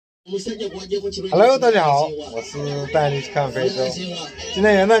Hello， 大家好，我是带你一起看非洲。今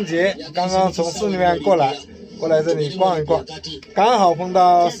天元旦节，刚刚从市里面过来这里逛一逛，刚好碰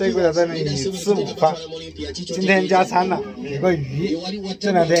到 Segujja 在这里吃午饭。今天加餐了，有个鱼，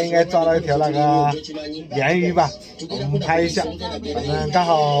这两天应该抓到一条那个鲶鱼吧，我们拍一下。反正刚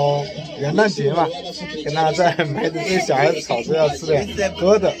好元旦节嘛，跟他在买的这些小孩子吵着要吃点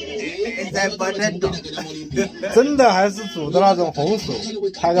喝的。真的还是煮的那种红薯，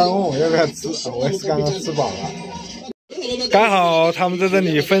他刚问我要不要吃，我也是刚刚吃饱了。刚好他们在这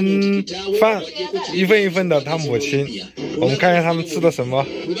里分饭，一份一份的，他母亲。我们看看他们吃的什么。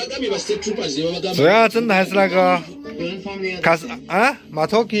主要真的还是那个马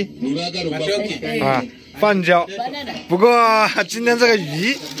托基啊，饭焦。不过今天这个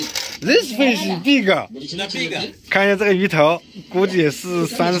鱼 ，this fish big， 看一下这个鱼头，估计也是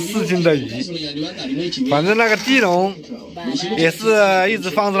3、4斤的鱼。反正那个地笼也是一直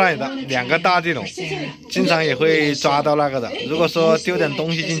放在那里的，2个大地笼，经常也会抓到那个的。如果说丢点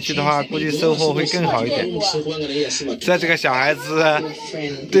东西进去的话，估计收获会更好一点。这几个小孩子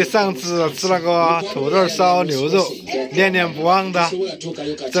对上次吃那个土豆烧牛肉念念不忘的，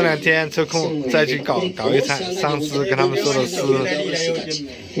这2天抽空再去搞一餐。上次跟他们说的是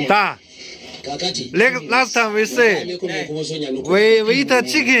大。Last time we say we eat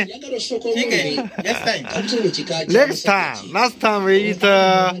chicken. Last time we eat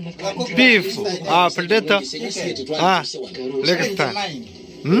beef. Potato. Next time.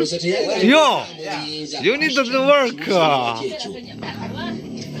 You need to work.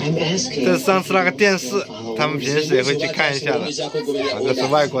 这是上次那个电视，他们平时也会去看一下的，反正是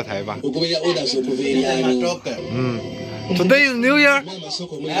外国台吧。Today is New Year.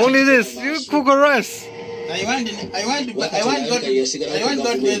 Only this. You cook rice. I want to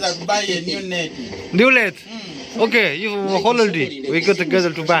buy a new net. New net. Okay. If holiday, we go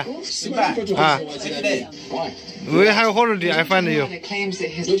together to buy. We have holiday. I find you.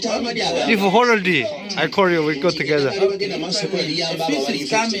 If holiday, I call you. We go together.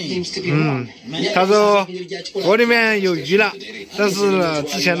 他说国里面有鱼了，但是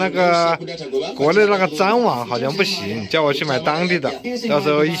之前那个国内那个粘网好像不行，叫我去买当地的，到时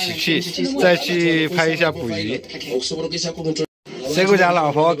候一起去，再去拍一下捕鱼。Segujja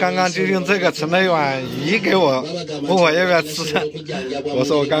老婆刚刚就用这个盛了一碗鱼给我，问我要不要吃，我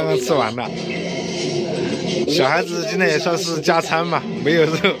说我刚刚吃完了。小孩子今天也算是加餐嘛，没有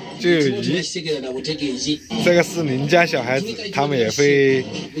肉就有鱼。这个是邻家小孩子，他们也会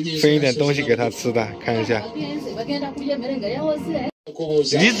分一点东西给他吃的，看一下。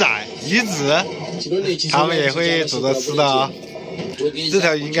鱼子，他们也会煮着吃的啊。这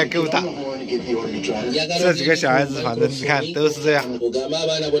条鱼应该够大。这几个小孩子反正你看都是这样。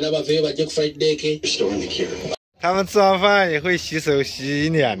他们吃完饭也会洗手洗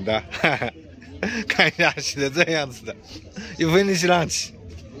脸的，哈哈。看一下洗成这样子的，有finish lunch。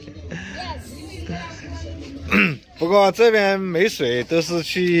不过这边没水，都是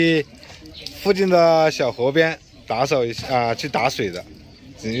去附近的小河边打扫一下去打水的，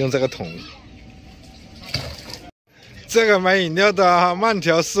只用这个桶。这个买饮料的慢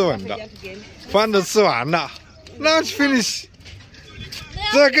条斯文的，饭都吃完了 ，lunch finish。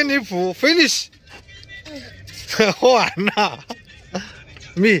这跟你谱 finish， 喝完了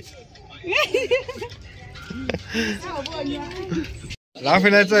 ，me。拿回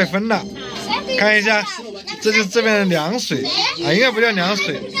来再分了，看一下，这就是这边的凉水啊，应该不叫凉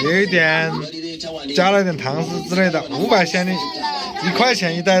水，有一点加了点糖丝之类的，500先令，1块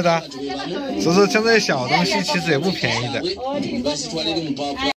钱一袋的，所以说像这些小东西其实也不便宜的。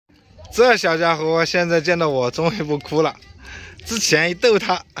这小家伙现在见到我终于不哭了，之前一逗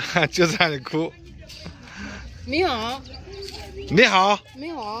他就在那里哭。你好。你好。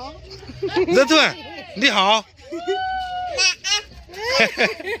你好。热顿，你好。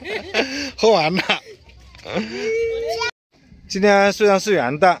喝完了。今天虽然是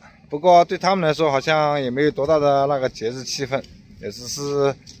元旦，不过对他们来说好像也没有多大的那个节日气氛，也只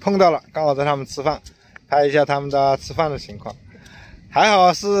是碰到了，刚好在他们吃饭，拍一下他们的吃饭的情况。还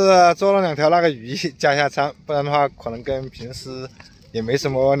好是捉了2条那个鱼加下餐，不然的话可能跟平时也没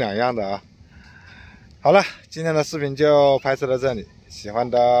什么两样的啊。好了，今天的视频就拍摄到这里，喜欢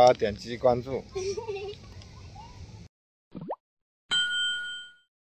的点击关注。